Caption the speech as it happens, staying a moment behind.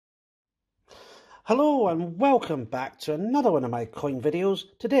Hello and welcome back to another one of my coin videos.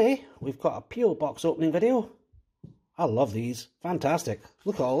 Today we've got a P.O. box opening video. I love these. Fantastic.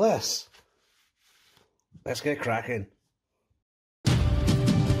 Look at all this. Let's get cracking.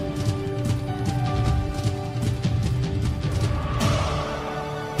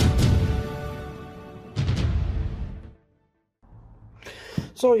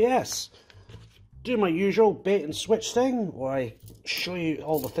 So yes, do my usual bait and switch thing where I show you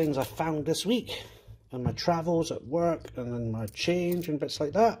all the things I found this week and my travels at work and then my change and bits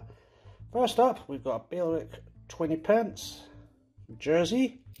like that. First up, we've got a Bailiwick 20p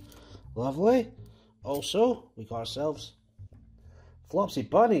jersey. Lovely. Also, we got ourselves Flopsy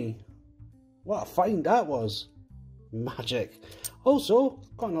Bunny. What a find that was. Magic. Also,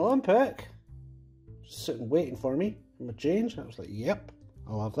 got an Olympic just sitting waiting for me for my change. I was like, yep,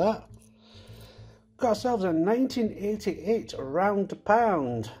 I love that. Got ourselves a 1988 round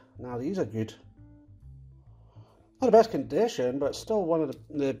pound. Now these are good. Not the best condition, but still one of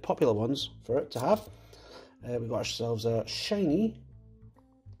the popular ones for it to have. We got ourselves a shiny,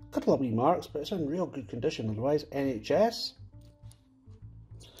 couple of wee marks, but it's in real good condition otherwise. NHS.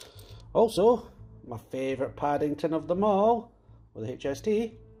 Also, my favourite Paddington of them all, with the HST.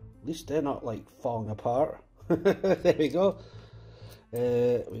 At least they're not like falling apart. There we go.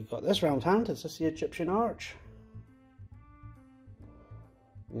 We've got this round hand. Is this the Egyptian arch?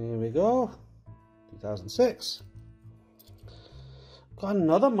 There we go. 2006. Got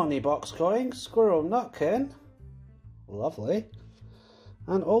another money box coin. Squirrel Nutkin. Lovely.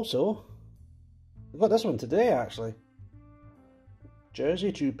 And also, we got this one today actually.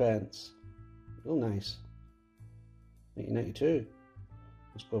 Jersey 2p. Real nice. 1992.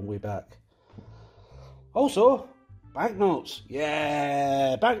 Let's go way back. Also, banknotes.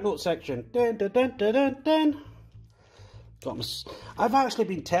 Yeah, banknote section. Dun, dun, dun, dun, dun, dun. I've actually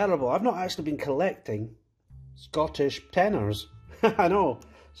been terrible. I've not actually been collecting Scottish tenors. I know.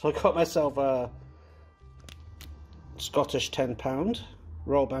 So I got myself a Scottish £10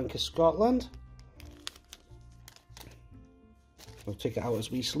 Royal Bank of Scotland. We'll take it out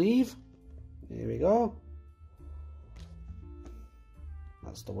as wee sleeve. There we go.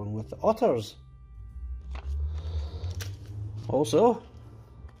 That's the one with the otters. Also,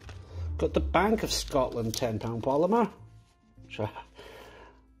 got the Bank of Scotland £10 polymer.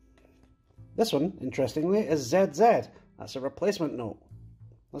 This one, interestingly, is ZZ. That's a replacement note.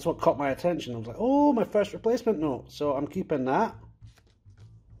 That's what caught my attention. I was like, oh, my first replacement note. So I'm keeping that.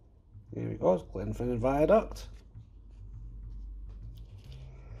 There we go, Glenfinnan Viaduct.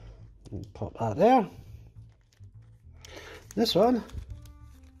 And pop that there. This one,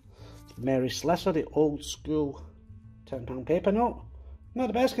 Mary Slessor, the old school £10 paper note. Not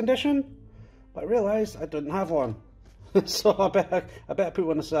the best condition, but I realised I didn't have one. So I better put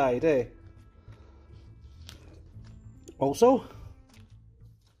one aside, eh? Also,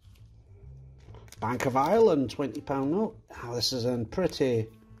 Bank of Ireland £20 note. Now this is in pretty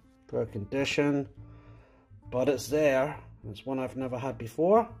poor condition, but it's there. It's one I've never had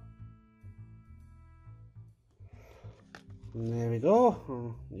before. And there we go.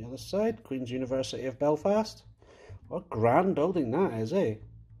 On the other side, Queen's University of Belfast. What a grand building that is, eh?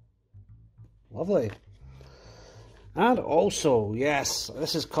 Lovely. And also, yes,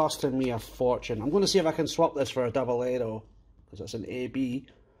 this is costing me a fortune. I'm going to see if I can swap this for a double A though, because it's an AB.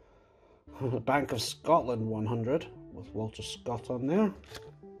 Bank of Scotland 100 with Walter Scott on there.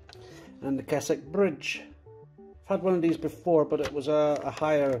 And the Keswick Bridge. I've had one of these before, but it was a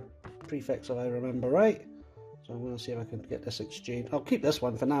higher prefix if I remember right. So I'm going to see if I can get this exchange. I'll keep this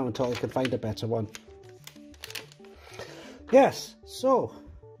one for now until I can find a better one. Yes, so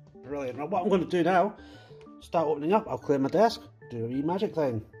brilliant. Now what I'm going to do now, start opening up. I'll clear my desk, do a wee magic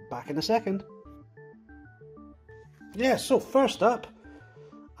thing. Back in a second. Yeah, so first up,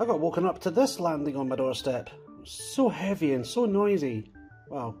 I got woken up to this landing on my doorstep. It was so heavy and so noisy.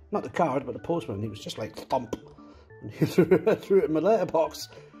 Well, not the card, but the postman. He was just like thump. And he threw it in my letterbox.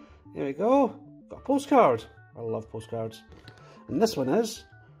 There we go. Got a postcard. I love postcards. And this one is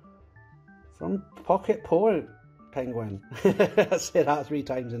from Pocket Poet Penguin. I say that 3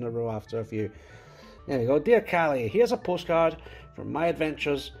 times in a row after a few. There we go. Dear Callie, here's a postcard from my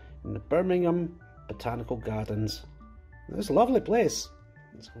adventures in the Birmingham Botanical Gardens. It's a lovely place.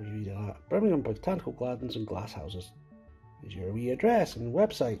 Let's go read that. Birmingham Botanical Gardens and Glasshouses. Here's your wee address and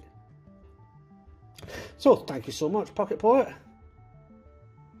website. So, thank you so much, Pocket Poet.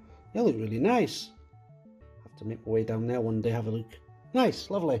 They look really nice. Have to make my way down there one day, have a look. Nice,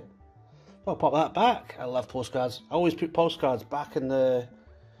 lovely. I'll pop that back. I love postcards. I always put postcards back in the...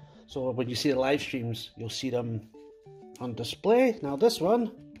 So when you see the live streams, you'll see them on display. Now this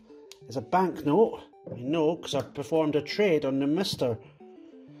one is a banknote. I know, because I've performed a trade on Numista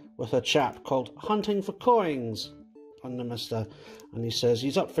with a chap called HuntingforCoins on Numista. And he says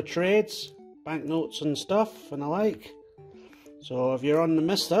he's up for trades, banknotes and stuff and the like. So if you're on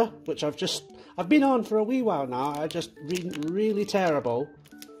Numista, which I've been on for a wee while now, I just been really terrible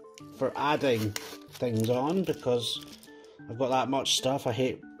for adding things on because I've got that much stuff. I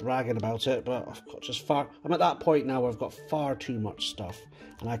hate bragging about it, but I've got I'm at that point now where I've got far too much stuff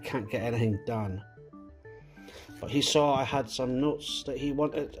and I can't get anything done. But he saw I had some notes that he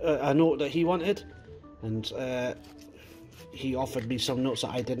wanted, a note that he wanted, and he offered me some notes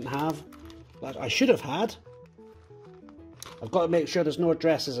that I didn't have, that I should have had. I've got to make sure there's no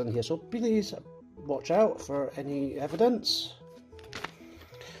addresses in here, so please watch out for any evidence.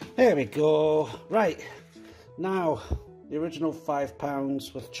 There we go. Right, now the original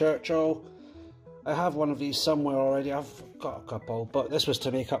 £5 with Churchill. I have one of these somewhere already. I've got a couple, but this was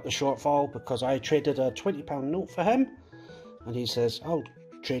to make up the shortfall because I traded a £20 note for him, and he says, I'll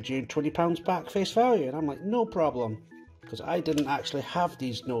trade you £20 back face value, and I'm like, no problem, because I didn't actually have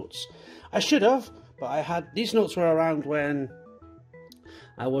these notes. I should have, but these notes were around when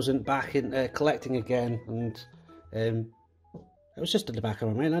I wasn't back in collecting again, and it was just in the back of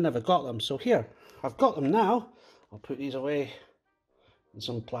my mind. I never got them, so here, I've got them now. I'll put these away in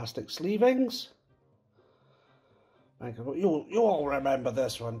some plastic sleevings. You all remember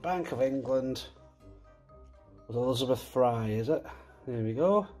this one, Bank of England with Elizabeth Fry, is it? There we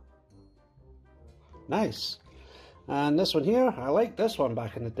go. Nice. And this one here, I liked this one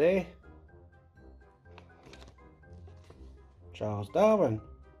back in the day. Charles Darwin.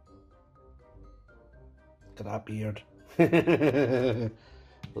 Look at that beard.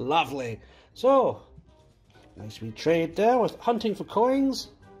 Lovely. So, nice wee trade there with HuntingforCoins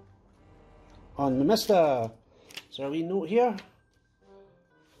on Numista. So a wee note here.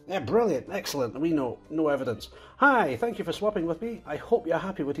 Yeah, brilliant, excellent. A wee note, no evidence. Hi, thank you for swapping with me. I hope you're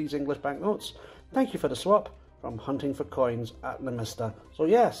happy with these English banknotes. Thank you for the swap from HuntingforCoins at Numista. So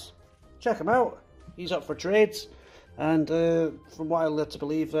yes, check him out. He's up for trades, and from what I'm led to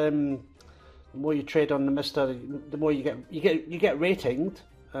believe, the more you trade on Numista, the more you get ratinged.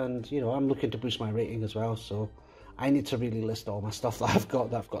 And you know, I'm looking to boost my rating as well, so I need to really list all my stuff that I've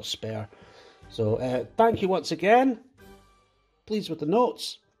got spare. So thank you once again. Pleased with the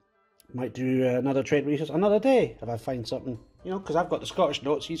notes. Might do another trade research another day if I find something, you know, because I've got the Scottish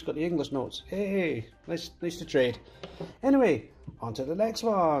notes, he's got the English notes. Hey, nice to trade. Anyway, on to the next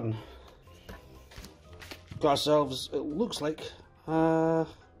one. Got ourselves, it looks like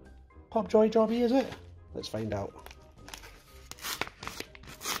Pobjoy jobby, is it? Let's find out.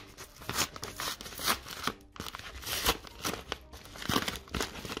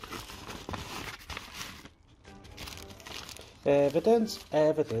 Evidence,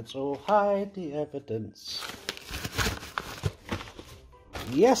 evidence, oh hide the evidence.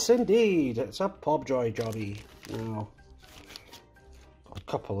 Yes indeed, it's a Pobjoy jobby. Now, got a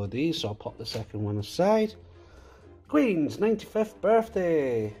couple of these, so I'll pop the second one aside. Queen's 95th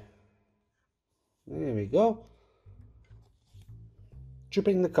birthday. There we go.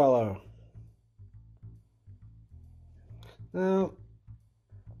 Dripping the colour. Now,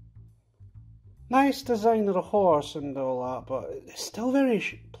 nice design of the horse and all that, but it's still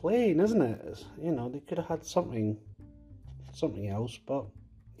very plain, isn't it? You know, they could have had something else, but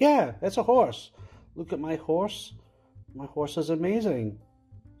yeah, it's a horse. Look at my horse. My horse is amazing.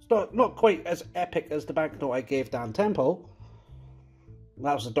 It's not quite as epic as the banknote I gave Dan Temple.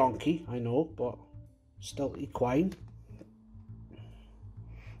 That was a donkey, I know, but still equine.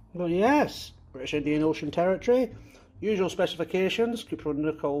 But yes, British Indian Ocean Territory. Usual specifications, copper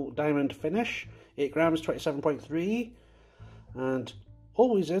nickel diamond finish, 8 grams, 27.3, and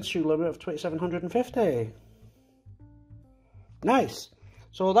always issue limit of 2,750. Nice.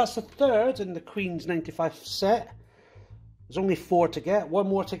 So that's the third in the Queen's 95 set. There's only 4 to get, 1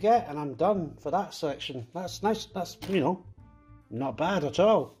 more to get, and I'm done for that section. That's nice, that's, you know, not bad at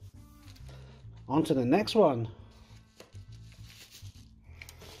all. On to the next one.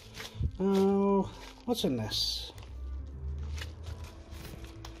 Oh, what's in this?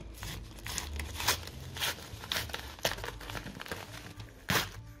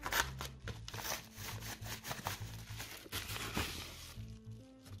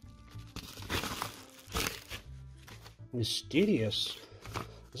 Mysterious.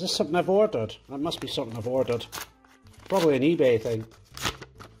 Is this something I've ordered? That must be something I've ordered. Probably an eBay thing.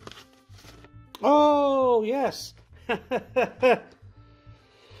 Oh, yes.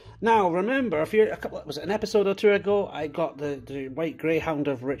 Now, remember, was it an episode or 2 ago, I got the White Greyhound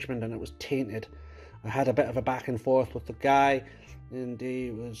of Richmond and it was tainted. I had a bit of a back and forth with the guy, and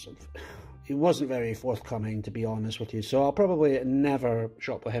he wasn't very forthcoming, to be honest with you. So I'll probably never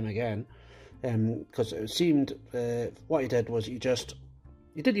shop with him again, because it seemed what he did was he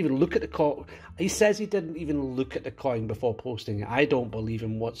didn't even look at the coin. He says he didn't even look at the coin before posting it. I don't believe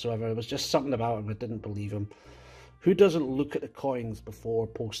him whatsoever. It was just something about him I didn't believe him. Who doesn't look at the coins before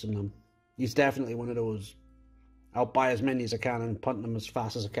posting them? He's definitely one of those. I'll buy as many as I can and punt them as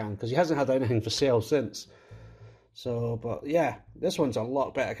fast as I can, because he hasn't had anything for sale since. So, but yeah, this one's a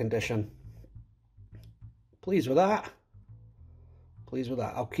lot better condition. Pleased with that. Pleased with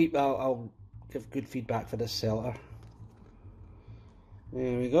that. I'll give good feedback for this seller.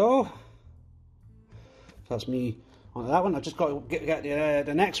 There we go. That's me on that one. I've just got to get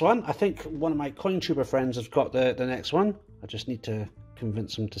the next one. I think one of my CoinTuber friends has got the next one. I just need to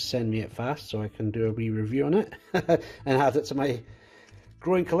convince them to send me it fast so I can do a wee review on it and add it to my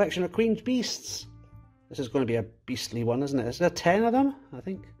growing collection of Queen's Beasts. This is going to be a beastly one, isn't it? Is there 10 of them, I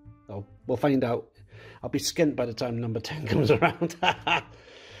think? Oh, we'll find out. I'll be skint by the time number 10 comes around.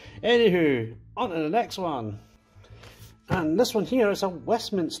 Anywho, on to the next one. And this one here is a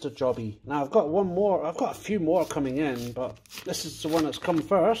Westminster jobby. Now I've got one more. I've got a few more coming in, but this is the one that's come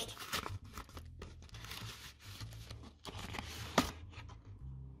first.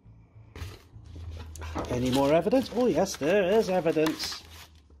 Any more evidence? Oh yes, there is evidence.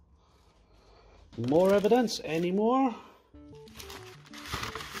 More evidence? Any more?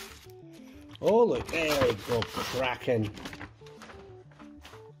 Oh look, there we go, cracking.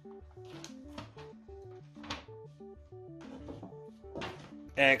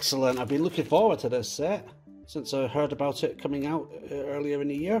 Excellent. I've been looking forward to this set since I heard about it coming out earlier in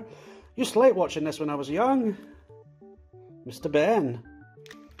the year. Used to like watching this when I was young. Mr. Benn.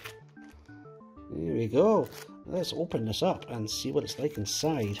 There we go. Let's open this up and see what it's like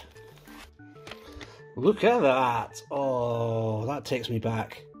inside. Look at that. Oh, that takes me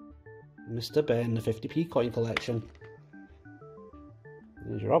back. Mr. Benn, the 50p coin collection.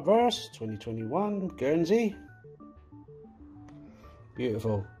 There's your obverse, 2021, Guernsey.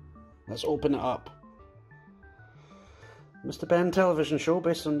 Beautiful. Let's open it up. Mr. Benn television show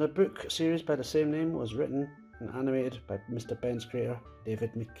based on the book series by the same name was written and animated by Mr. Benn's creator,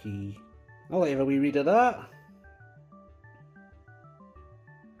 David McKee. I'll let you have a wee read of that.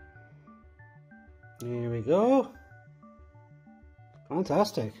 Here we go.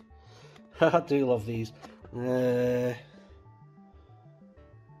 Fantastic. I do love these.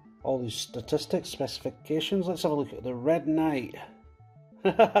 All these statistics, specifications. Let's have a look at the Red Knight.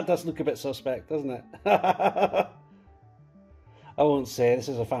 That does look a bit suspect, doesn't it? I won't say, this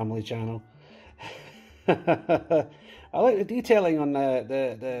is a family channel. I like the detailing on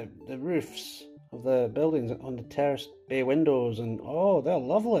the roofs of the buildings, on the terrace bay windows, and oh, they're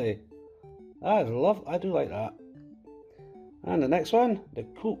lovely. I do like that. And the next one, the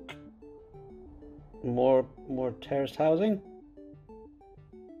Cook. More terraced housing.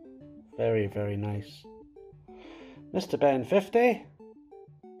 Very, very nice. Mr. Benn 50.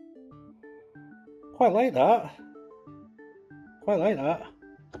 Quite like that. Quite like that.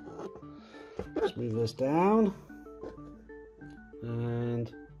 Let's move this down.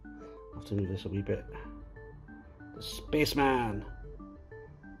 And I have to move this a wee bit. The Spaceman.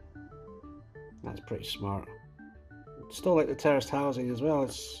 That's pretty smart. Still like the terraced housing as well.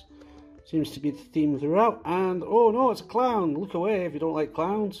 It seems to be the theme throughout. And oh no, it's a clown. Look away if you don't like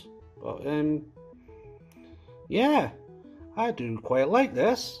clowns. But yeah, I do quite like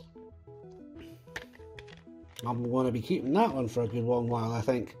this. I'm going to be keeping that one for a good long while, I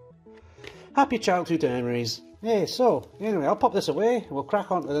think. Happy childhood memories. Hey, so, anyway, I'll pop this away. We'll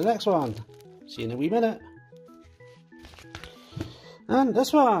crack on to the next one. See you in a wee minute. And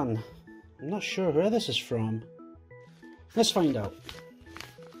this one. I'm not sure where this is from. Let's find out.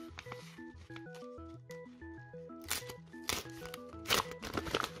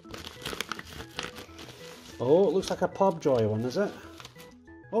 Oh, it looks like a Pobjoy one, is it?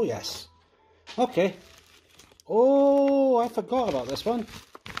 Oh, yes. Okay. Oh, I forgot about this one.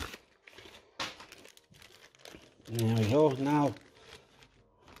 There we go. Now,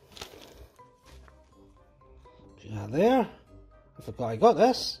 put that there. I forgot I got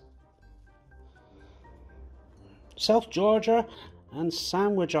this. South Georgia and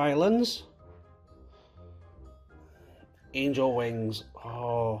Sandwich Islands. Angel wings.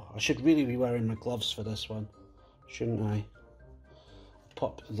 Oh, I should really be wearing my gloves for this one, shouldn't I?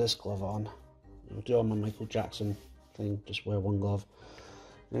 Pop this glove on. I'll do on my Michael Jackson thing, just wear one glove.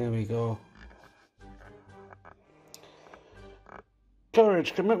 There we go.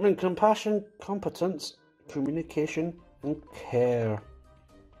 Courage, commitment, compassion, competence, communication, and care.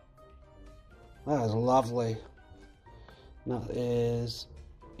 That is lovely. That is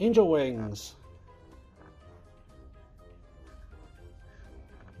angel wings.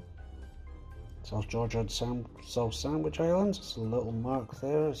 South Georgia and South Sandwich Islands. It's a little mark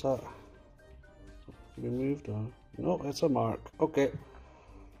there. Is that removed or no? It's a mark. Okay.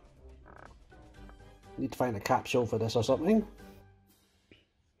 Need to find a capsule for this or something.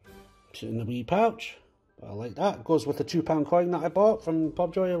 Put it in the wee pouch. But I like that. It goes with the £2 coin that I bought from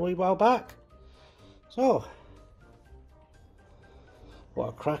Pobjoy a wee while back. So, what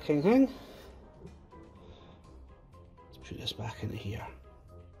a cracking thing. Let's put this back into here.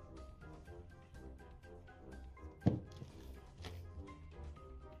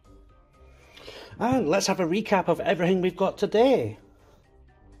 And let's have a recap of everything we've got today.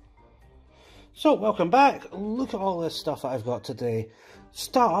 So, welcome back. Look at all this stuff that I've got today.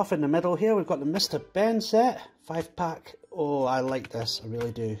 Start off in the middle here, we've got the Mr. Benn set, 5-pack. Oh, I like this, I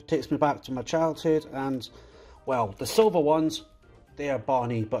really do. Takes me back to my childhood, and, well, the silver ones, they are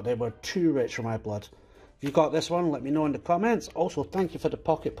bonny, but they were too rich for my blood. If you got this one, let me know in the comments. Also, thank you for the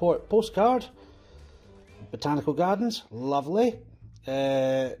Pocket Port postcard. Botanical Gardens, lovely.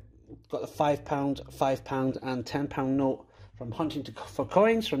 Got the £5, and £10 note from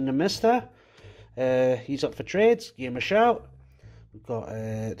HuntingforCoins from Numista. He's up for trades, give him a shout. We've got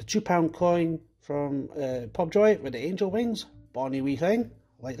the £2 coin from Pobjoy with the angel wings, bonny wee thing,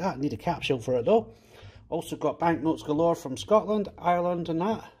 like that. Need a capsule for it though. Also got banknotes galore from Scotland, Ireland and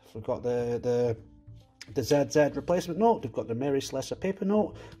that. We've got the ZZ replacement note, we've got the Mary Slessor paper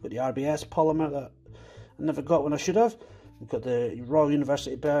note, got the RBS polymer that I never got when I should have. We've got the Royal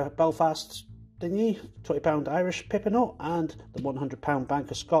University Belfast thingy, £20 Irish paper note, and the £100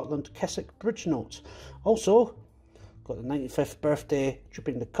 Bank of Scotland Keswick bridge note. Also, got the 95th birthday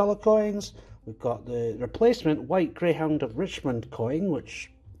Dripping the Colour coins. We've got the replacement White Greyhound of Richmond coin,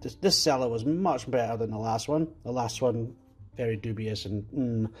 which this seller was much better than the last one. The last one, very dubious, and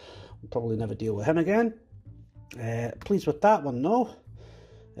we'll probably never deal with him again. Pleased with that one though.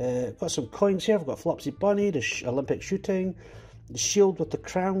 Got some coins here. I've got Flopsy Bunny, the Olympic shooting, the shield with the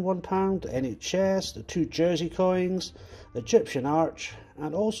crown £1, the NHS, the 2 Jersey coins, the Egyptian arch,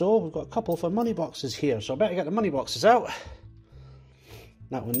 and also we've got a couple for money boxes here, so I better get the money boxes out.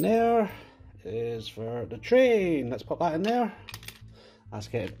 That one there is for the train. Let's pop that in there. That's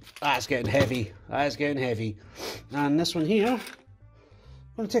getting heavy. That is getting heavy. And this one here,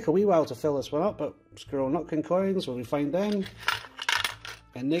 going to take a wee while to fill this one up, but Squirrel Nutkin coins, will we find them?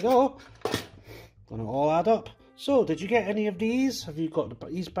 In they go. Gonna all add up. So, did you get any of these? Have you got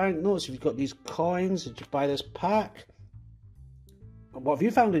these banknotes? Have you got these coins? Did you buy this pack? What have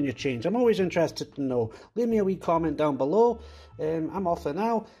you found in your change? I'm always interested to know. Leave me a wee comment down below. I'm off for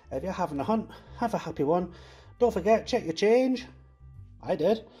now. If you're having a hunt, have a happy one. Don't forget, check your change. I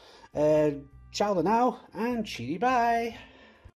did. Ciao for now, and cheery bye.